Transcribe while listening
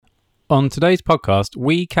On today's podcast,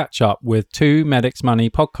 we catch up with two Medics Money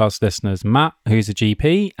podcast listeners, Matt, who's a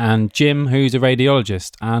GP, and Jim, who's a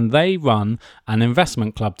radiologist, and they run an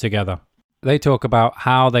investment club together. They talk about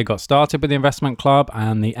how they got started with the investment club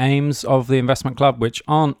and the aims of the investment club, which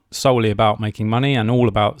aren't solely about making money and all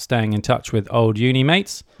about staying in touch with old uni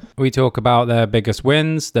mates. We talk about their biggest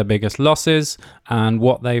wins, their biggest losses, and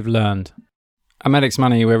what they've learned. At Medics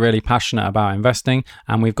Money, we're really passionate about investing,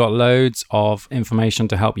 and we've got loads of information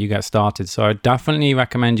to help you get started. So I definitely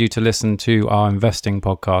recommend you to listen to our investing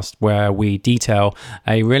podcast, where we detail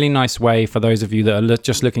a really nice way for those of you that are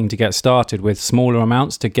just looking to get started with smaller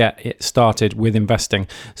amounts to get it started with investing.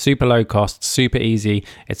 Super low cost, super easy.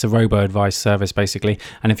 It's a robo-advice service, basically.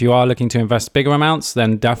 And if you are looking to invest bigger amounts,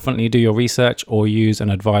 then definitely do your research or use an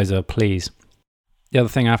advisor, please. The other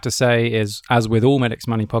thing I have to say is, as with all Medics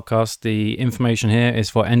Money podcasts, the information here is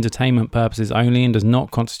for entertainment purposes only and does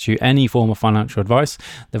not constitute any form of financial advice.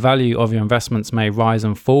 The value of your investments may rise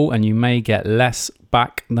and fall, and you may get less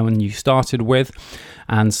back than you started with.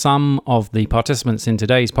 And some of the participants in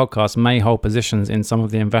today's podcast may hold positions in some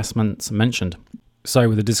of the investments mentioned. So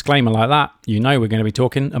with a disclaimer like that, you know we're going to be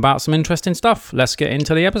talking about some interesting stuff. Let's get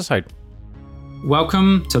into the episode.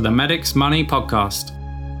 Welcome to the Medics Money podcast.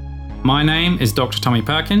 My name is Dr. Tommy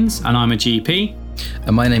Perkins, and I'm a GP.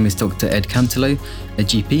 And my name is Dr. Ed Cantello, a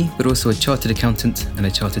GP, but also a chartered accountant and a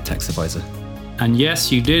chartered tax advisor. And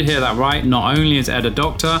yes, you did hear that right. Not only is Ed a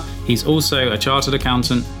doctor, he's also a chartered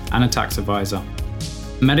accountant and a tax advisor.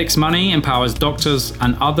 Medics Money empowers doctors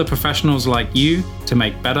and other professionals like you to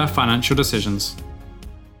make better financial decisions.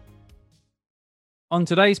 On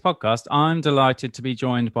today's podcast, I'm delighted to be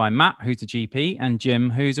joined by Matt, who's a GP, and Jim,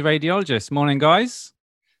 who's a radiologist. Morning, guys.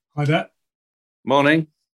 Hi there. Morning.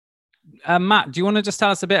 Matt, do you want to just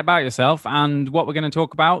tell us a bit about yourself and what we're going to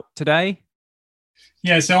talk about today?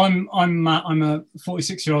 Yeah, so I'm Matt. I'm a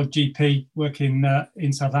 46-year-old GP working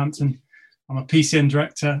in Southampton. I'm a PCN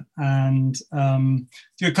director and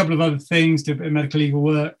do a couple of other things, do a bit of medical legal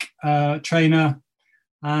work, trainer,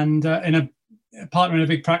 and in a partner in a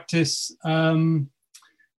big practice, in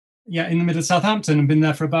the middle of Southampton, and been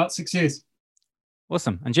there for about 6 years.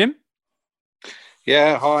 Awesome. And Jim?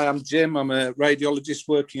 Yeah, hi, I'm Jim. I'm a radiologist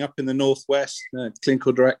working up in the Northwest,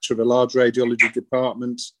 clinical director of a large radiology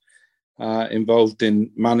department, involved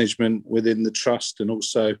in management within the trust and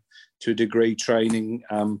also to a degree training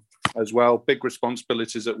as well. Big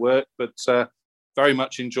responsibilities at work, but very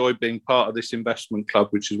much enjoy being part of this investment club,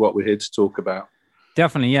 which is what we're here to talk about.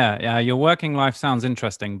 Definitely, yeah. Your working life sounds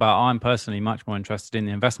interesting, but I'm personally much more interested in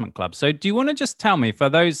the investment club. So do you want to just tell me, for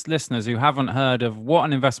those listeners who haven't heard of what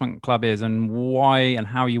an investment club is and why and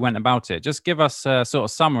how you went about it, just give us a sort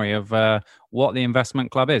of summary of what the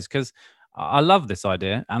investment club is, because I love this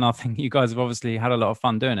idea and I think you guys have obviously had a lot of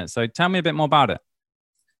fun doing it. So tell me a bit more about it.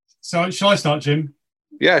 So shall I start, Jim?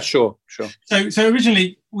 Yeah, sure. So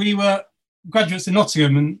originally we were graduates in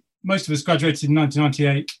Nottingham, and most of us graduated in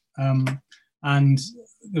 1998. And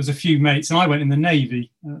there was a few mates, and I went in the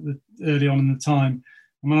Navy early on in the time.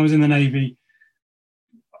 And when I was in the Navy,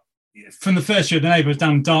 from the first year of the Navy, I was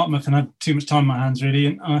down in Dartmouth and had too much time on my hands, really.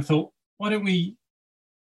 And I thought, why don't we,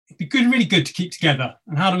 it'd be really good to keep together.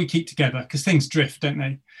 And how do we keep together? Because things drift, don't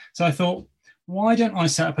they? So I thought, why don't I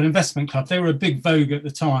set up an investment club? They were a big vogue at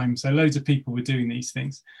the time, so loads of people were doing these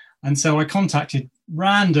things. And so I contacted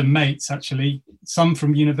random mates, actually, some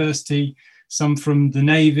from university, some from the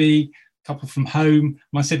Navy, couple from home,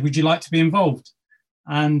 and I said, would you like to be involved?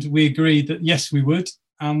 And we agreed that yes, we would,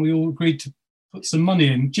 and we all agreed to put some money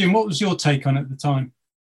in. Jim, what was your take on it at the time?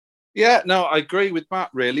 Yeah, no, I agree with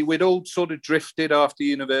Matt, really. We'd all sort of drifted after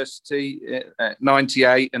university at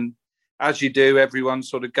 98, and as you do, everyone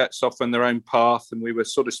sort of gets off on their own path, and we were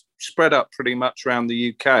sort of spread up pretty much around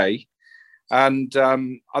the UK. And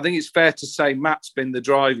I think it's fair to say Matt's been the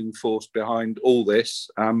driving force behind all this.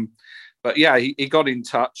 But yeah, he got in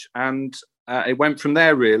touch, and it went from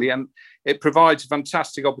there, really. And it provides a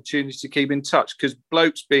fantastic opportunity to keep in touch, because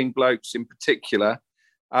blokes being blokes in particular,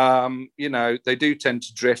 they do tend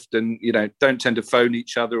to drift and, don't tend to phone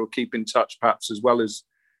each other or keep in touch perhaps as well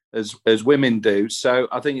as women do. So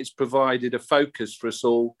I think it's provided a focus for us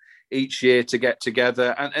all each year to get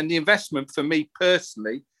together. And the investment for me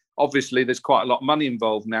personally, obviously there's quite a lot of money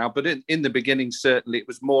involved now, but in the beginning, certainly it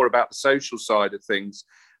was more about the social side of things.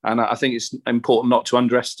 And I think it's important not to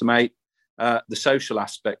underestimate the social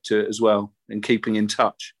aspect to it as well, in keeping in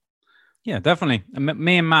touch. Yeah, definitely.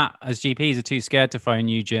 Me and Matt as GPs are too scared to phone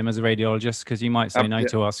you, Jim, as a radiologist, because you might say no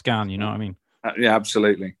to our scan, you know what I mean? Yeah,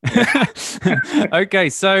 absolutely. Okay,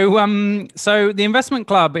 so the investment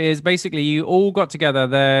club is basically you all got together.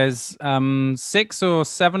 There's 6 or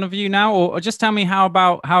 7 of you now, or just tell me how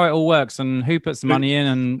it all works and who puts the money in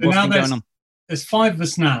and what's been going on. There's 5 of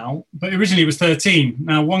us now, but originally it was 13.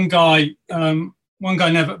 Now one guy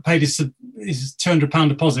never paid his £200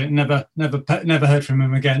 deposit and never heard from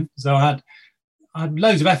him again. So I had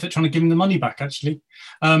loads of effort trying to give him the money back, actually.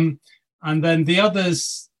 And then the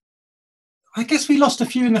others, I guess we lost a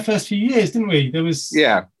few in the first few years, didn't we? There was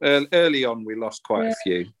early on we lost quite a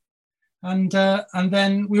few, and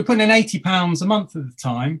then we were putting in £80 a month at the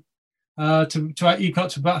time to equal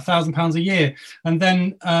to about £1,000 a year, and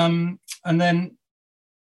then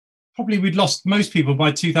probably we'd lost most people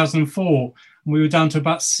by 2004, and we were down to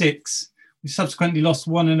about 6. We subsequently lost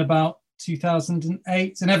one in about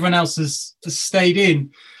 2008, and everyone else has stayed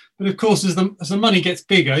in. But of course, as the money gets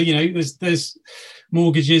bigger, there's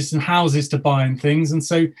mortgages and houses to buy and things, and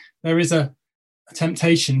so there is a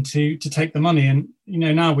temptation to take the money. And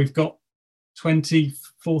now we've got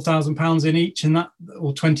 £24,000 in each, and that,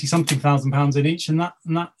 or 20-something thousand pounds in each, and that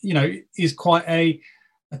is quite a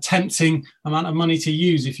tempting amount of money to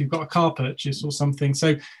use if you've got a car purchase or something.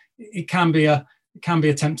 So it can be a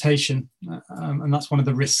temptation, and that's one of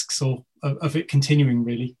the risks of it continuing,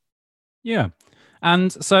 really. Yeah.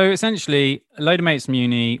 And so essentially, a load of mates from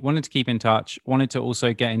uni wanted to keep in touch, wanted to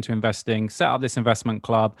also get into investing, set up this investment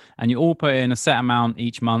club, and you all put in a set amount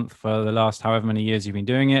each month for the last however many years you've been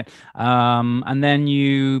doing it. And then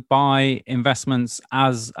you buy investments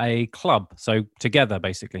as a club, so together,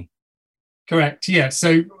 basically. Correct, yeah.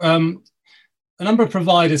 So a number of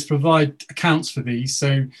providers provide accounts for these.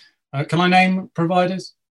 So can I name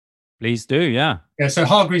providers? Please do, yeah. Yeah, so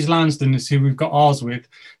Hargreaves Lansdowne is who we've got ours with.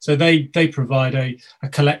 So they provide a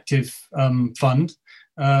collective fund.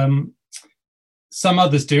 Some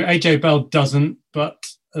others do. AJ Bell doesn't, but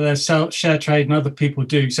there's Share Trade and other people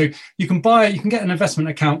do. So you can get an investment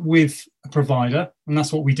account with a provider, and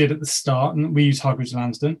that's what we did at the start, and we use Hargreaves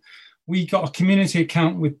Lansdowne. We got a community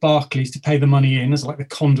account with Barclays to pay the money in as like the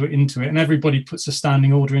conduit into it, and everybody puts a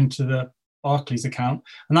standing order into the Barclays account,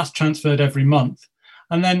 and that's transferred every month.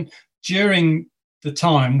 And then during the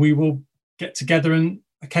time, we will get together and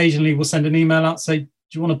occasionally we'll send an email out, say, do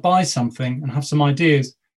you want to buy something, and have some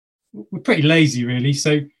ideas? We're pretty lazy, really.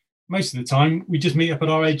 So most of the time we just meet up at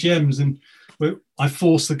our AGMs, and I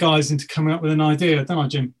force the guys into coming up with an idea, don't I,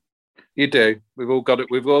 Jim? You do. We've all got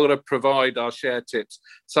to provide our share tips.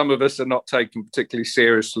 Some of us are not taken particularly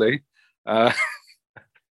seriously.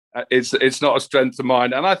 It's not a strength of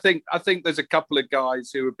mine, and I think there's a couple of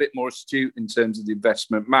guys who are a bit more astute in terms of the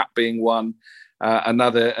investment. Matt being one,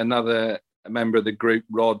 another member of the group,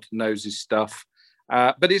 Rod, knows his stuff.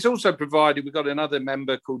 But it's also provided. We've got another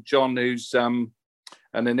member called John, who's an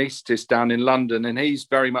anaesthetist down in London, and he's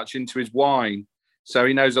very much into his wine, so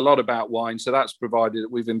he knows a lot about wine. So that's provided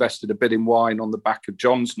that we've invested a bit in wine on the back of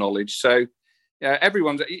John's knowledge. So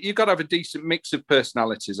you've got to have a decent mix of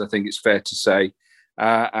personalities, I think it's fair to say.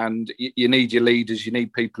 And you need your leaders, you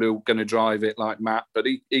need people who are going to drive it like Matt, but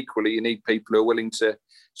equally you need people who are willing to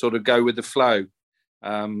sort of go with the flow.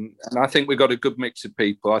 And I think we've got a good mix of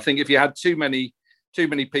people. I think if you had too many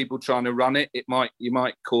people trying to run it, you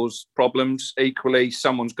might cause problems. Equally,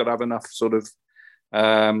 someone's got to have enough sort of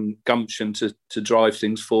gumption to drive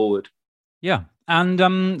things forward. Yeah.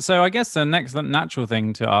 And so I guess the next natural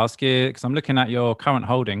thing to ask you, because I'm looking at your current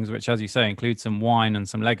holdings, which, as you say, include some wine and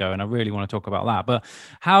some Lego, and I really want to talk about that. But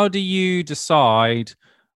how do you decide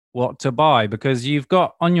what to buy? Because you've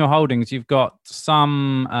got on your holdings, you've got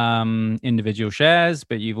some individual shares,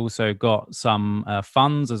 but you've also got some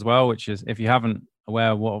funds as well, which is, if you haven't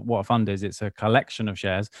aware what a fund is, it's a collection of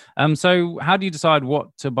shares. So how do you decide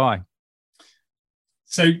what to buy?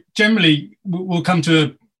 So generally, we'll come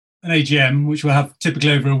to an AGM, which we'll have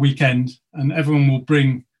typically over a weekend, and everyone will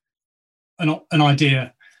bring an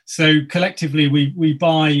idea. So collectively, we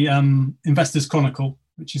buy Investors Chronicle,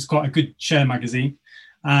 which is quite a good share magazine,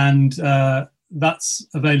 and that's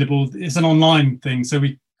available. It's an online thing, so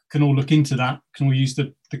we can all look into that. Can we use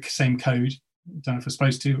the same code? I don't know if we're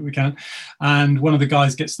supposed to, but we can. And one of the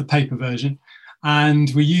guys gets the paper version,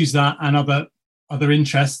 and we use that and other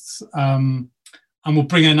interests, and we'll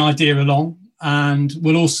bring an idea along. And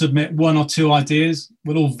we'll all submit 1 or 2 ideas.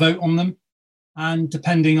 We'll all vote on them. And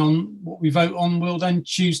depending on what we vote on, we'll then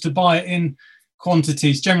choose to buy it in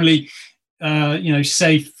quantities. Generally,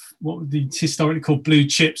 safe, what would be historically called blue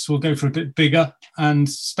chips, will go for a bit bigger. And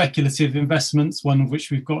speculative investments, one of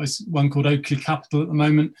which we've got is one called Oakley Capital at the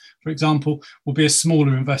moment, for example, will be a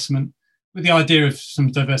smaller investment with the idea of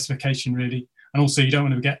some diversification, really. And also, you don't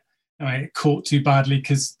want to get get caught too badly,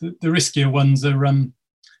 because the riskier ones are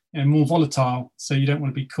more volatile, so you don't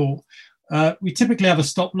want to be caught. We typically have a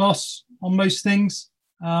stop loss on most things.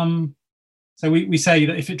 So we say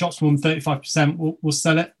that if it drops more than 35%, we'll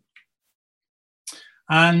sell it.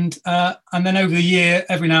 And then over the year,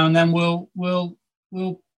 every now and then we'll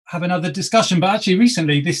have another discussion. But actually,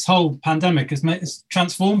 recently, this whole pandemic has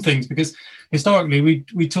transformed things, because historically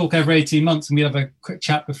we talk every 18 months and we have a quick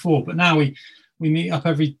chat before. But now we meet up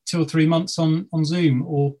every 2 or 3 months on Zoom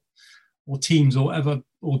or Teams or whatever,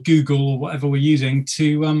 or Google or whatever we're using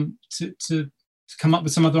to come up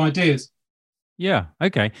with some other ideas. Yeah.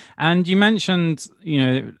 Okay. And you mentioned,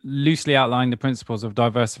 loosely outlined the principles of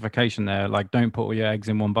diversification there, like don't put all your eggs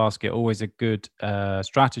in one basket, always a good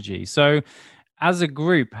strategy. So as a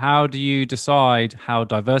group, how do you decide how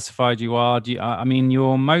diversified you are?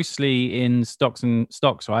 You're mostly in stocks,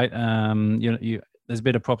 right? There's a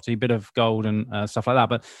bit of property, a bit of gold and stuff like that.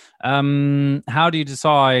 But how do you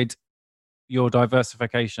decide your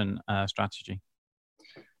diversification strategy?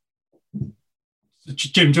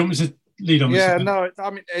 Jim, do you want me to lead on this? Yeah, no,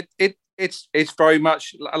 it's very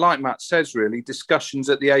much like Matt says, really, discussions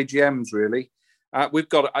at the AGMs, really. We've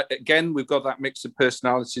got that mix of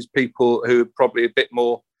personalities, people who are probably a bit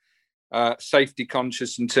more safety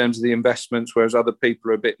conscious in terms of the investments, whereas other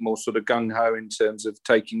people are a bit more sort of gung-ho in terms of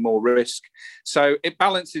taking more risk. So it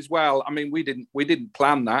balances well. I mean, we didn't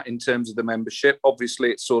plan that in terms of the membership.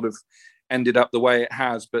 Obviously, it sort of ended up the way it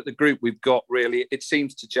has, but the group we've got, really, it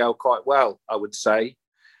seems to gel quite well, I would say.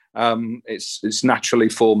 It's naturally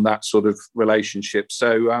formed that sort of relationship.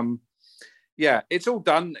 So it's all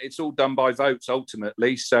done by votes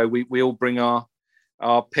ultimately. So we all bring our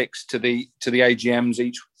picks to the AGMs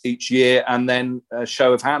each year, and then a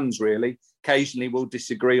show of hands, really. Occasionally we'll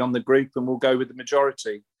disagree on the group and we'll go with the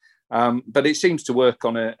majority, but it seems to work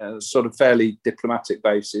on a sort of fairly diplomatic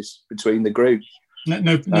basis between the group.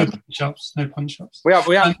 No punch-ups. We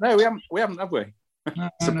haven't, have we? No,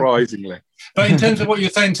 surprisingly. No. But in terms of what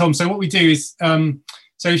you're saying, Tom, so what we do is,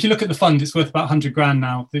 so if you look at the fund, it's worth about 100 grand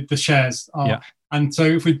now, the shares are. Yeah. And so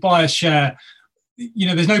if we buy a share,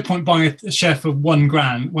 there's no point buying a share for 1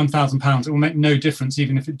 grand, £1,000. It will make no difference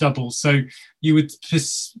even if it doubles. So you would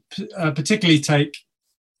particularly take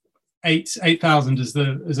 8,000 as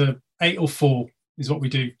a 8 or 4 is what we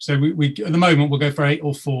do. So we at the moment we'll go for 8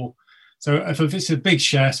 or 4. So if it's a big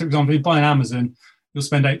share, so for example, if you buy an Amazon, you'll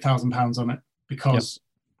spend £8,000 on it because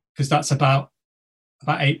that's about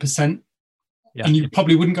 8%. Yeah. And you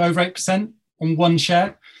probably wouldn't go over 8% on one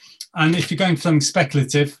share. And if you're going for something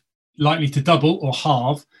speculative, likely to double or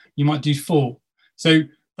halve, you might do 4. So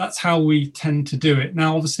that's how we tend to do it.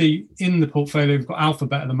 Now, obviously, in the portfolio, we've got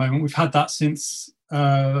Alphabet at the moment. We've had that since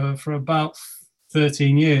for about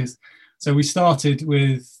 13 years. So we started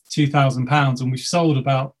with £2,000 and we've sold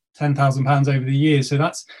about £10,000 over the years. So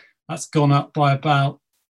that's gone up by about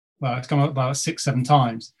 6-7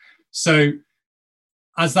 times. So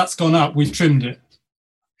as that's gone up, we've trimmed it.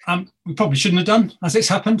 We probably shouldn't have done as it's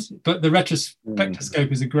happened, but the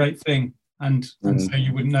retrospectoscope is a great thing, and so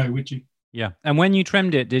you wouldn't know, would you? Yeah. And when you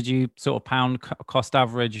trimmed it, did you sort of pound cost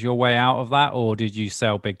average your way out of that, or did you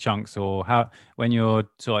sell big chunks, or how? When you're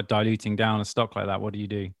sort of diluting down a stock like that, what do you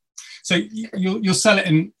do? So you'll sell it,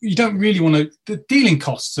 and you don't really want to. The dealing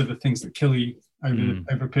costs are the things that kill you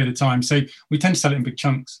over a period of time. So we tend to sell it in big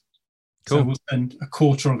chunks. Cool. So we'll spend a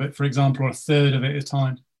quarter of it, for example, or a third of it at a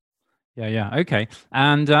time. Yeah. Okay.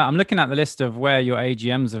 And I'm looking at the list of where your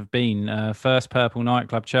AGMs have been. First Purple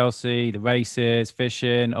Nightclub, Chelsea, the races,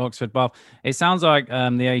 fishing, Oxford, Bath. It sounds like the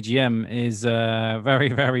AGM is very,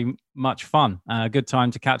 very much fun. A good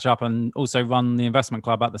time to catch up and also run the investment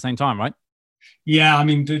club at the same time, right? Yeah, I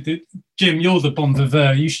mean, Jim, you're the bon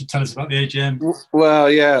vivant. You should tell us about the AGM.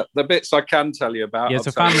 Well, yeah, the bits I can tell you about. Yeah, it's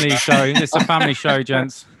a family show. It's a family show,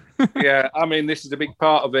 gents. Yeah, I mean, this is a big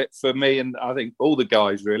part of it for me, and I think all the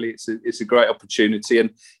guys, really. It's a great opportunity,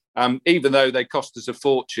 and even though they cost us a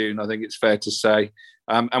fortune, I think it's fair to say,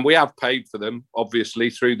 and we have paid for them,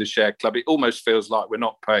 obviously, through the share club. It almost feels like we're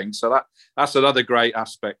not paying, so that's another great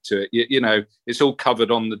aspect to it. You know, it's all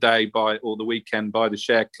covered on the day or the weekend by the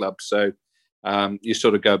share club, so you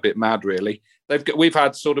sort of go a bit mad, really. We've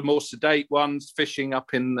had sort of more sedate ones, fishing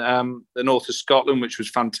up in the north of Scotland, which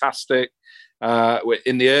was fantastic.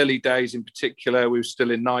 In the early days, in particular, we were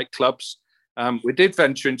still in nightclubs. We did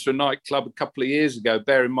venture into a nightclub a couple of years ago.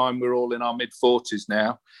 Bear in mind, we're all in our mid-40s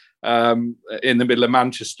now, in the middle of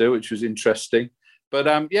Manchester, which was interesting.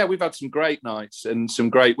 But we've had some great nights and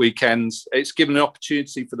some great weekends. It's given an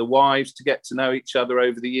opportunity for the wives to get to know each other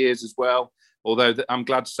over the years as well. Although I'm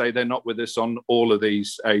glad to say they're not with us on all of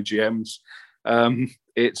these AGMs.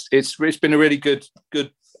 It's been a really good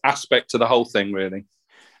aspect to the whole thing, really.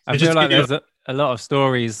 I feel like there's a lot of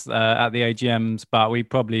stories at the AGMs, but we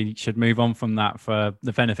probably should move on from that for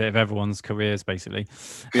the benefit of everyone's careers, basically.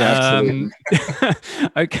 Yeah,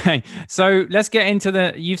 Okay, so let's get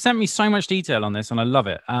into you've sent me so much detail on this and I love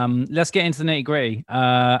it. Let's get into the nitty gritty.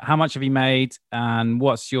 How much have you made and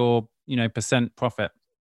what's your, percent profit?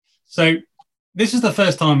 So this is the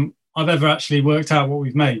first time I've ever actually worked out what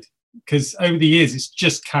we've made, because over the years it's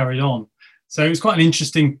just carried on. So it's quite an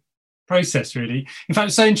interesting process, really. In fact,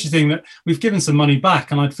 it's so interesting that we've given some money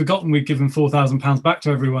back, and I'd forgotten we'd given £4,000 back to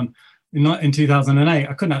everyone in 2008.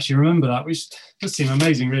 I couldn't actually remember that, which does seem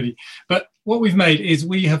amazing, really. But what we've made is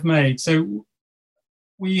we have invested.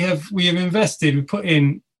 We put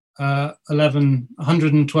in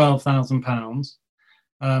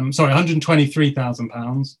 £112,000. Sorry,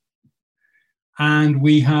 £123,000, and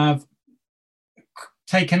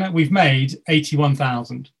we've made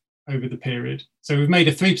 81,000 over the period. So we've made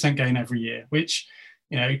a 3% gain every year, which,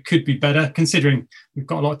 could be better considering we've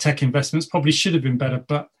got a lot of tech investments. Probably should have been better,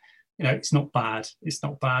 but it's not bad. It's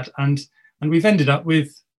not bad. And we've ended up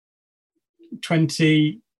with what have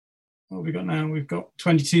we got now? We've got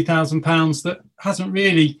 £22,000 that hasn't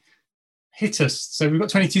really hit us. So we've got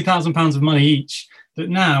 £22,000 of money each that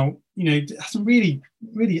now, hasn't really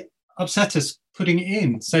upset us putting it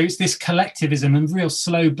in. So it's this collectivism and real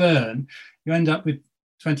slow burn. You end up with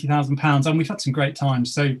 £20,000, and we've had some great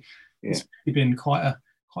times. So it's really been quite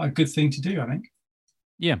a good thing to do, I think.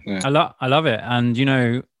 Yeah. I love it. And,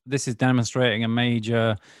 this is demonstrating a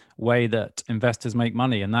major way that investors make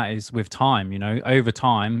money, and that is with time. Over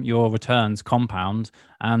time your returns compound,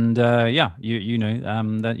 and that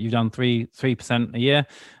you've done 3% a year.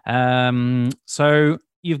 So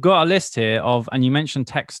you've got a list here and you mentioned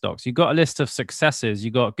tech stocks. You've got a list of successes.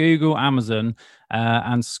 You've got Google, Amazon,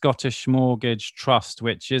 and Scottish Mortgage Trust,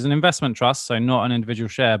 which is an investment trust, so not an individual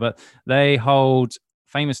share, but they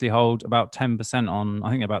famously hold about 10% on, I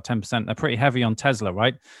think about 10%. They're pretty heavy on Tesla,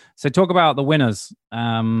 right? So talk about the winners,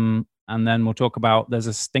 and then we'll talk about, there's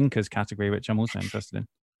a stinkers category, which I'm also interested in.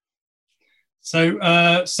 So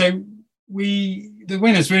the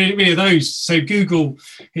winners really are those. So Google,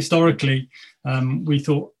 historically, we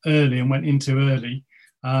thought early and went into early.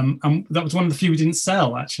 And that was one of the few we didn't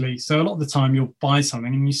sell, actually. So a lot of the time you'll buy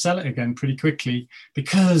something and you sell it again pretty quickly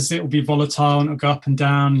because it will be volatile and it'll go up and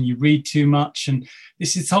down and you read too much. And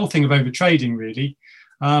this is the whole thing of overtrading, really.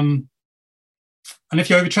 And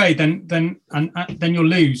if you overtrade, then you'll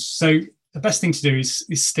lose. So the best thing to do is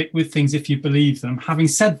stick with things if you believe them. Having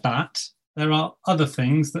said that, there are other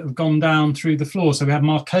things that have gone down through the floor. So we had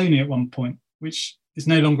Marconi at one point, which is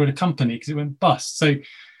no longer a company because it went bust. So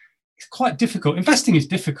it's quite difficult. Investing is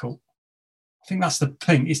difficult. I think that's the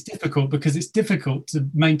thing. It's difficult because it's difficult to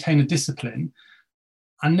maintain a discipline,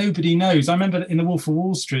 and nobody knows. I remember in The Wolf of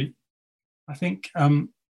Wall Street, I think who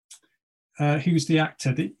was the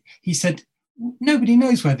actor? He said, nobody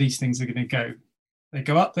knows where these things are going to go. They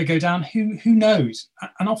go up, they go down. Who knows?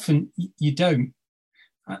 And often you don't.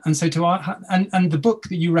 And so and the book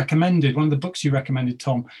that you recommended, one of the books you recommended,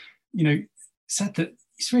 Tom, said that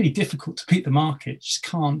it's really difficult to beat the market. You just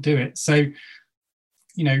can't do it. So,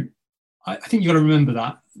 I think you've got to remember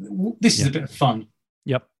that. This is a bit of fun.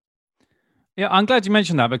 Yep. Yeah, I'm glad you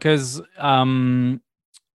mentioned that because,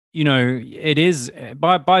 it is,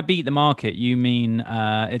 by beat the market, you mean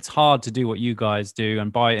it's hard to do what you guys do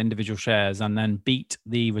and buy individual shares and then beat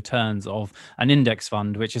the returns of an index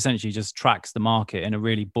fund, which essentially just tracks the market in a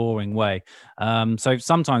really boring way. So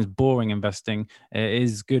sometimes boring investing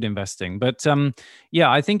is good investing. But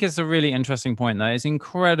I think it's a really interesting point that it's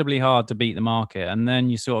incredibly hard to beat the market. And then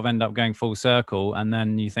you sort of end up going full circle. And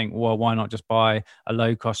then you think, well, why not just buy a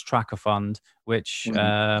low cost tracker fund, which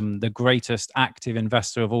the greatest active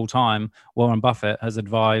investor of all time, Warren Buffett, has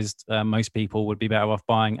advised most people would be better off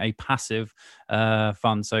buying a passive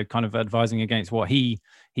fund. So kind of advising against what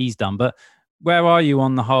he's done. But where are you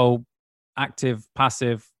on the whole active,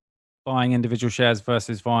 passive, buying individual shares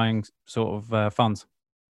versus buying sort of funds?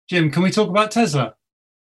 Jim, can we talk about Tesla?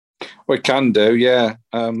 We can do, yeah.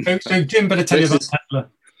 So Jim better tell you about Tesla.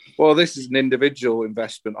 Well, this is an individual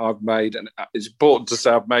investment I've made, and it's important to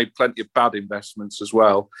say I've made plenty of bad investments as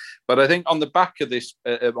well. But I think on the back of this,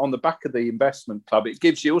 on the back of the investment club,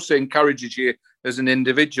 it also encourages you as an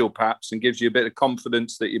individual, perhaps, and gives you a bit of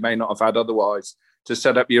confidence that you may not have had otherwise to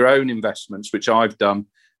set up your own investments, which I've done.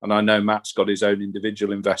 And I know Matt's got his own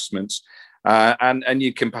individual investments. And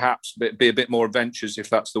you can perhaps be a bit more adventurous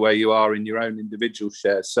if that's the way you are in your own individual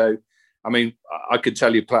shares. So, I mean, I could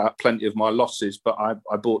tell you plenty of my losses, but I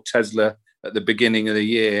bought Tesla at the beginning of the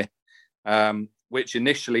year, which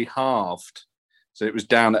initially halved. So it was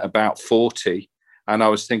down at about 40. And I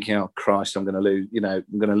was thinking, oh Christ, I'm going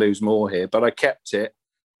to lose more here. But I kept it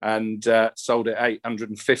and sold it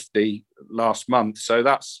 850 last month. So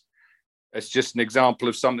it's just an example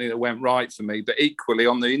of something that went right for me. But equally,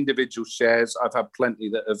 on the individual shares, I've had plenty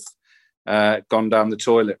that have gone down the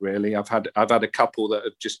toilet. Really, I've had a couple that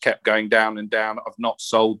have just kept going down and down. I've not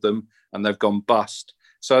sold them, and they've gone bust.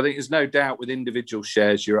 So I think there's no doubt with individual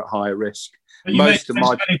shares, you're at higher risk. But you made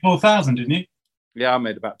 24,000, didn't you? Yeah, I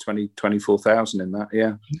made about 24,000 in that.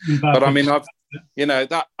 Yeah, but I mean,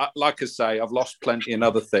 like I say, I've lost plenty in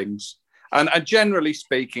other things. And generally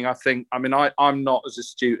speaking, I think, I'm not as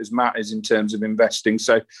astute as Matt is in terms of investing.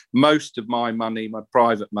 So most of my money, my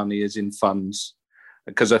private money, is in funds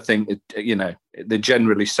because I think, they're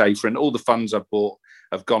generally safer. And all the funds I've bought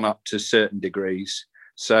have gone up to certain degrees.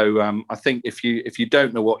 So I think if you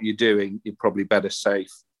don't know what you're doing, you're probably better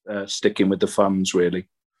safe sticking with the funds, really.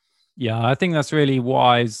 Yeah, I think that's really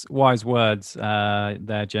wise words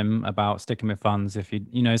there, Jim, about sticking with funds. If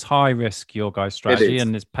it's high risk, your guys' strategy,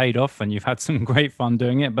 and it's paid off, and you've had some great fun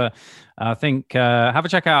doing it. But I think have a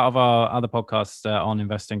check out of our other podcasts on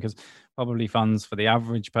investing, because probably funds for the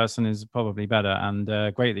average person is probably better. And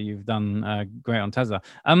great that you've done great on Tesla.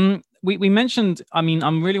 We mentioned, I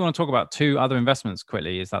really want to talk about two other investments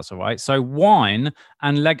quickly, if that's all right. So wine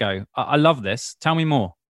and Lego. I love this. Tell me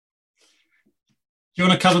more. Do you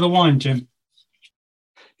want to cover the wine, Jim?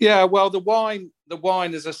 Yeah, well, the wine,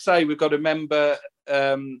 as I say, we've got a member,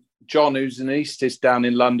 John, who's an anaesthetist down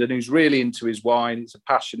in London, who's really into his wine. It's a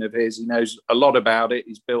passion of his. He knows a lot about it.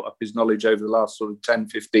 He's built up his knowledge over the last sort of 10,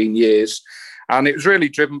 15 years. And it was really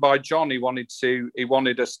driven by John. He wanted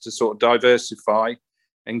us to sort of diversify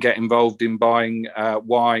and get involved in buying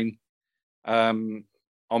wine on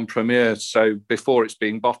Premier. So before it's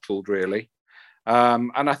being bottled, really.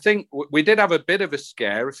 And I think we did have a bit of a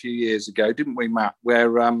scare a few years ago, didn't we, Matt? Where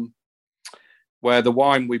the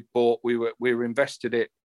wine we bought, we were invested it.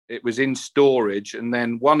 It was in storage, and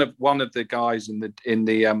then one of the guys in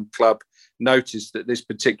the club noticed that this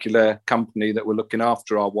particular company that were looking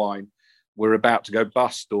after our wine were about to go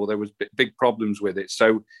bust, or there was big problems with it.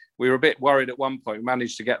 So we were a bit worried at one point. We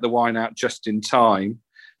managed to get the wine out just in time,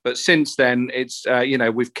 but since then it's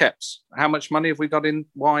we've kept. How much money have we got in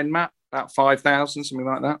wine, Matt? About 5,000, something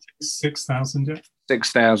like that. 6,000, yeah.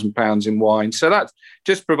 £6,000 in wine. So that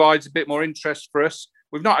just provides a bit more interest for us.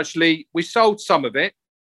 We sold some of it,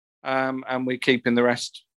 and we're keeping the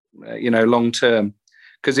rest, long term,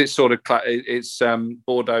 because it's sort of it's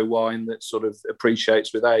Bordeaux wine that sort of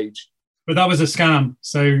appreciates with age. But that was a scam.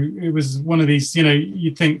 So it was one of these.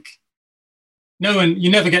 You'd think you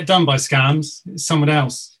never get done by scams. It's someone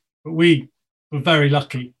else. But we were very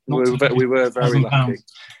lucky. We were very lucky.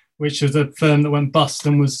 Which was a firm that went bust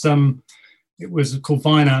and it was called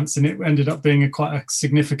Finance, and it ended up being quite a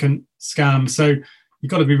significant scam. So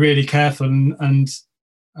you've got to be really careful. And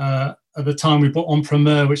at the time we bought on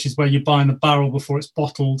Premier, which is where you're buying the barrel before it's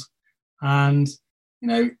bottled, and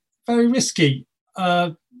very risky,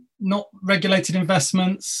 not regulated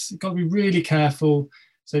investments. You've got to be really careful.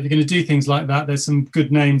 So if you're going to do things like that, there's some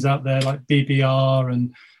good names out there like BBR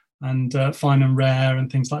and Fine and Rare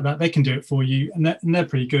and things like that. They can do it for you, and they're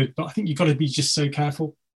pretty good. But I think you've got to be just so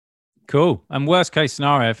careful. Cool. And worst case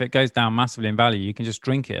scenario, if it goes down massively in value, you can just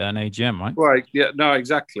drink it at an AGM, right? Right. Yeah. No.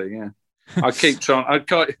 Exactly. Yeah. I keep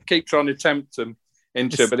trying to tempt them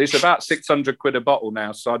into, but it's about 600 quid a bottle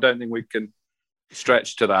now, so I don't think we can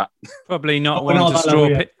stretch to that. Probably not one to straw.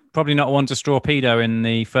 Probably not one to straw pedo in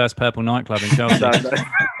the first Purple nightclub in Chelsea.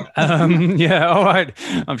 Yeah, all right.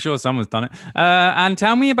 I'm sure someone's done it. And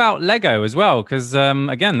tell me about Lego as well, because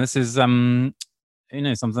again, this is something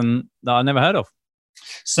that I never heard of.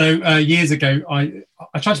 So years ago, I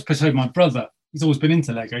tried to persuade my brother. He's always been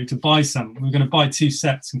into Lego, to buy some. We were going to buy 2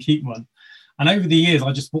 sets and keep one. And over the years,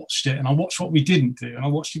 I just watched it, and I watched what we didn't do, and I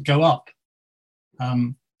watched it go up.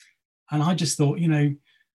 And I just thought,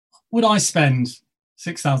 would I spend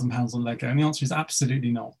 £6,000 on Lego? And the answer is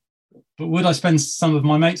absolutely not. But would I spend some of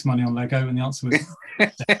my mates' money on Lego? And the answer was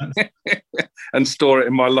and store it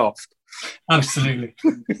in my loft. Absolutely.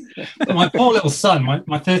 But my poor little son, my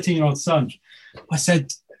 13-year-old son, I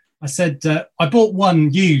said, I bought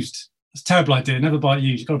one used. It's a terrible idea. Never buy it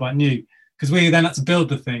used. You've got to buy it new. Because we then had to build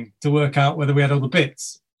the thing to work out whether we had all the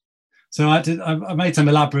bits. So I made some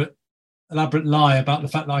elaborate lie about the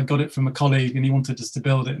fact that I got it from a colleague and he wanted us to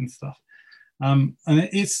build it and stuff. And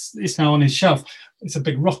it's now on his shelf. It's a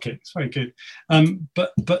big rocket. It's very good.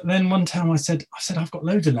 But then one time I said, I've got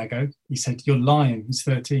loads of Lego. He said, you're lying. He's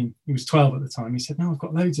 13. He was 12 at the time. He said, no, I've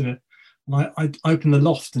got loads of it. And I opened the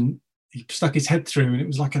loft and he stuck his head through and it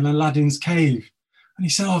was like an Aladdin's cave. And he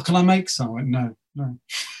said, oh, can I make some? I went, no.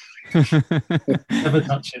 Never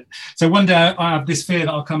touch it. So one day I have this fear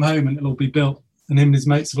that I'll come home and it'll all be built, and him and his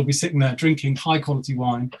mates will be sitting there drinking high quality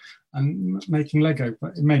wine and making Lego,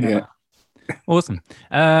 but it may never. Yeah. Awesome.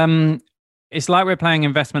 It's like we're playing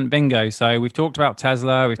investment bingo. So we've talked about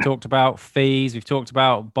Tesla, we've talked about fees, we've talked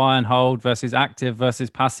about buy and hold versus active versus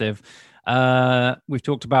passive. We've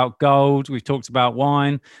talked about gold, we've talked about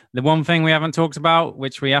wine. The one thing we haven't talked about,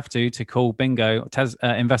 which we have to call bingo,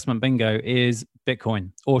 investment bingo, is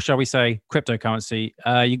Bitcoin, or shall we say cryptocurrency.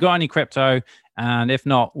 You got any crypto? And if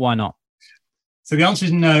not, why not? So the answer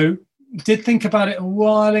is no. Did think about it a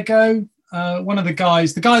while ago. One of the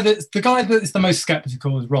guys, the guy that's the most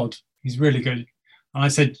skeptical is Rod. He's really good. And I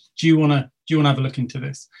said, do you want to have a look into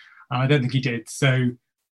this? And I don't think he did. So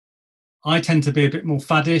I tend to be a bit more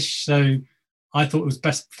faddish. So I thought it was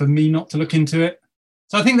best for me not to look into it.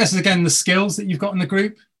 So I think this is, again, the skills that you've got in the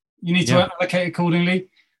group. You need to allocate accordingly.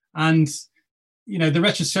 And, you know, the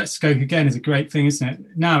retroscope, again, is a great thing, isn't it?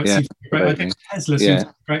 Now it seems a great idea. Tesla seems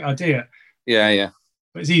a great idea. Yeah.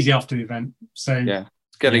 But it's easy after the event. So yeah,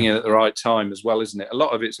 getting it at the right time as well, isn't it? A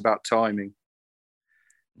lot of it's about timing.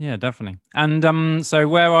 Yeah, definitely. And so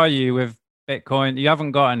where are you with Bitcoin? You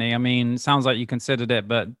haven't got any. I mean, it sounds like you considered it,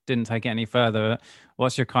 but didn't take it any further.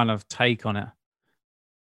 What's your kind of take on it?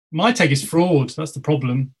 My take is fraud. That's the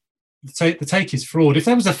problem. The take is fraud. If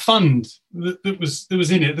there was a fund that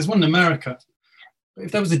was in it, there's one in America. But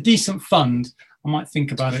if there was a decent fund, I might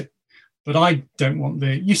think about it. But I don't want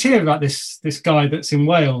you hear about this guy that's in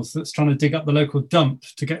Wales that's trying to dig up the local dump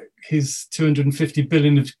to get his 250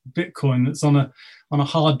 billion of Bitcoin that's on a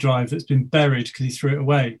hard drive that's been buried because he threw it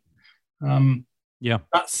away.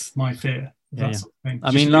 That's my fear. Sort of thing.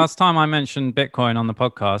 I mean, last time I mentioned Bitcoin on the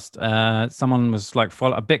podcast, someone was like,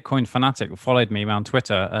 a Bitcoin fanatic followed me around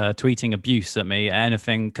Twitter, tweeting abuse at me,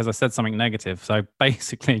 anything, because I said something negative. So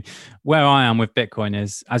basically, where I am with Bitcoin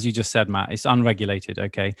is, as you just said, Matt, it's unregulated.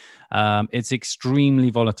 Okay, it's extremely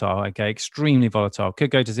volatile. Okay, extremely volatile.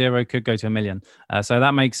 Could go to zero, could go to 1 million. So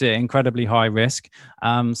that makes it incredibly high risk.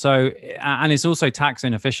 And it's also tax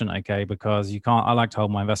inefficient. Okay, because you can't. I like to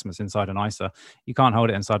hold my investments inside an ISA. You can't hold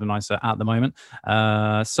it inside an ISA at the moment.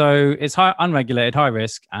 So it's unregulated, high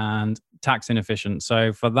risk, and tax inefficient.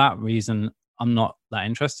 So for that reason, I'm not that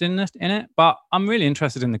interested in it, but I'm really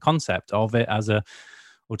interested in the concept of it as a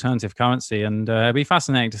alternative currency, and it'd be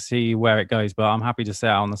fascinating to see where it goes. But I'm happy to sit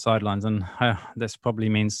out on the sidelines, and this probably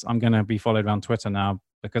means I'm going to be followed around Twitter now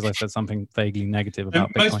because I said something vaguely negative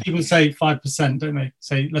about Bitcoin. Most people say 5%, don't they?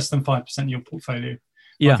 Say less than 5% of your portfolio.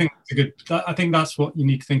 Yeah, I think that's what you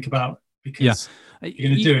need to think about, because you're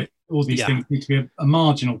going to do it. All these things need to be a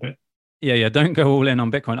marginal bit. Yeah. Don't go all in on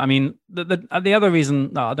Bitcoin. I mean, the other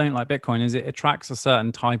reason that I don't like Bitcoin is it attracts a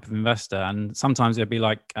certain type of investor. And sometimes it'd be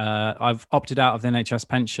like, I've opted out of the NHS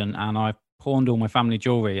pension and I've pawned all my family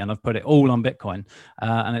jewelry and I've put it all on Bitcoin.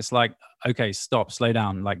 And it's like, okay, stop, slow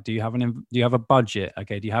down. Like, do you have a budget?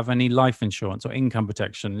 Okay. Do you have any life insurance or income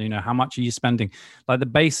protection? You know, how much are you spending? Like, the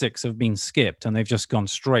basics have been skipped and they've just gone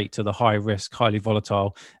straight to the high risk, highly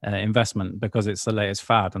volatile investment because it's the latest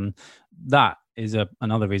fad. And that is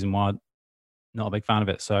another reason why I'm not a big fan of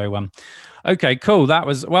it. So, okay, cool. That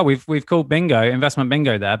was, well, we've called bingo, investment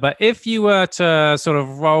bingo there. But if you were to sort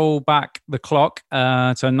of roll back the clock to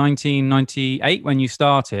 1998 when you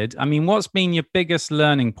started, I mean, what's been your biggest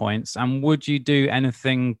learning points, and would you do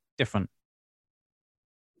anything different?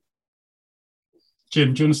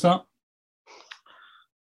 Jim, do you want to start?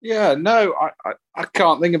 Yeah, no, I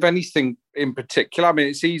can't think of anything in particular. I mean,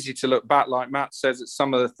 it's easy to look back, like Matt says, at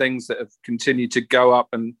some of the things that have continued to go up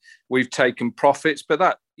and we've taken profits, but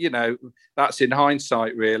that, you know, that's in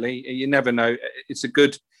hindsight, really. You never know. It's a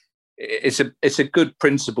good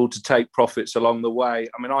principle to take profits along the way.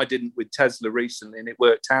 I mean, I didn't with Tesla recently and it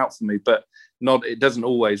worked out for me, but it doesn't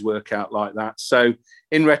always work out like that. So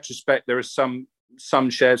in retrospect, there are some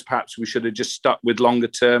shares perhaps we should have just stuck with longer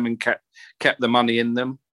term and kept the money in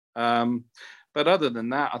them. But other than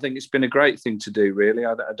that, I think it's been a great thing to do, really.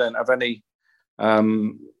 I don't have anything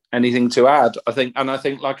to add. I think,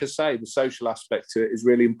 like I say, the social aspect to it is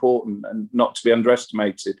really important and not to be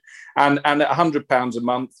underestimated. And at £100 a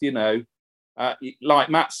month, you know, like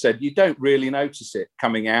Matt said, you don't really notice it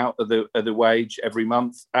coming out of the wage every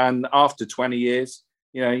month. And after 20 years,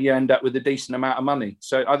 you know, you end up with a decent amount of money.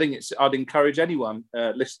 So I think I'd encourage anyone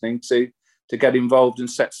listening to get involved and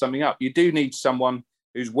set something up. You do need someone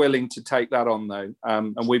who's willing to take that on, though.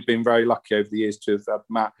 And we've been very lucky over the years to have had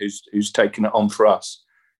Matt who's taken it on for us.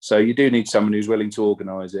 So you do need someone who's willing to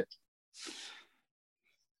organise it.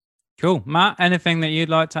 Cool. Matt, anything that you'd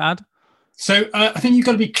like to add? So I think you've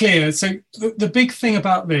got to be clear. So the big thing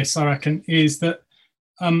about this, I reckon, is that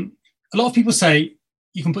a lot of people say,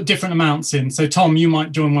 you can put different amounts in. So Tom, you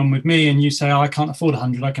might join one with me and you say, I can't afford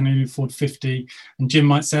 100, I can only afford 50. And Jim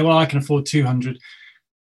might say, well, I can afford 200.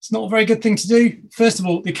 It's not a very good thing to do. First of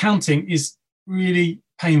all, the accounting is really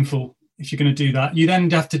painful if you're going to do that. You then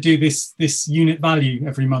have to do this unit value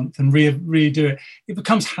every month and redo it. It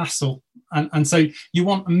becomes hassle. And so you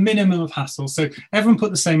want a minimum of hassle. So everyone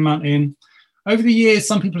put the same amount in. Over the years,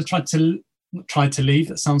 some people have tried to leave.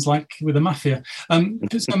 That sounds like with a mafia.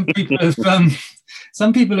 Some people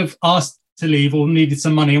have asked to leave or needed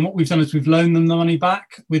some money. And what we've done is we've loaned them the money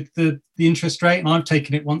back with the interest rate. And I've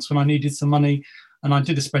taken it once when I needed some money, and I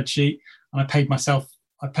did a spreadsheet and I paid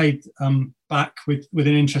back with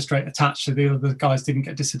an interest rate attached, so the other guys didn't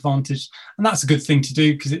get disadvantaged. And that's a good thing to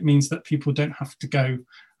do because it means that people don't have to go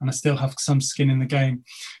and I still have some skin in the game.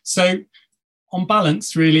 So on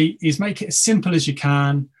balance, really, is make it as simple as you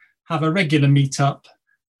can, have a regular meetup,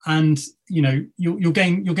 and you'll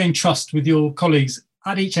gain trust with your colleagues.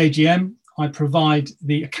 At each AGM, I provide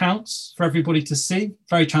the accounts for everybody to see,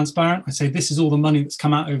 very transparent. I say, this is all the money that's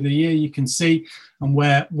come out over the year, you can see, and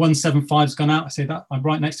where 175's gone out, I say that I'm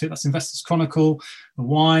right next to it, that's Investors Chronicle, the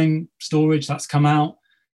wine storage, that's come out.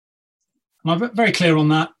 And I'm very clear on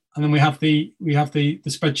that. And then we have the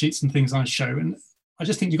spreadsheets and things I show. And I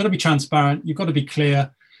just think you've got to be transparent, you've got to be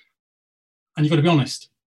clear, and you've got to be honest.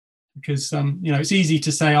 Because it's easy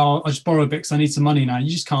to say, oh, I just borrow a bit because I need some money now. You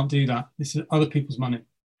just can't do that. This is other people's money.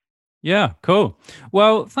 Yeah, cool.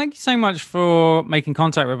 Well, thank you so much for making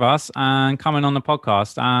contact with us and coming on the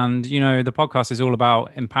podcast. And, the podcast is all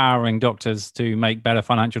about empowering doctors to make better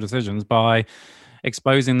financial decisions by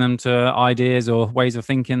exposing them to ideas or ways of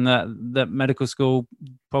thinking that medical school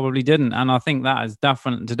probably didn't. And I think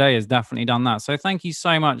today has definitely done that. So thank you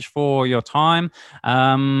so much for your time.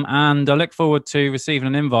 And I look forward to receiving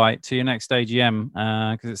an invite to your next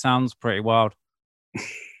AGM because it sounds pretty wild.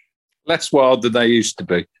 Less wild than they used to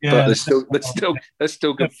be, but they're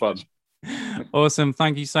still good fun. Awesome.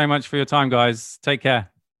 Thank you so much for your time, guys. Take care.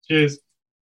 Cheers.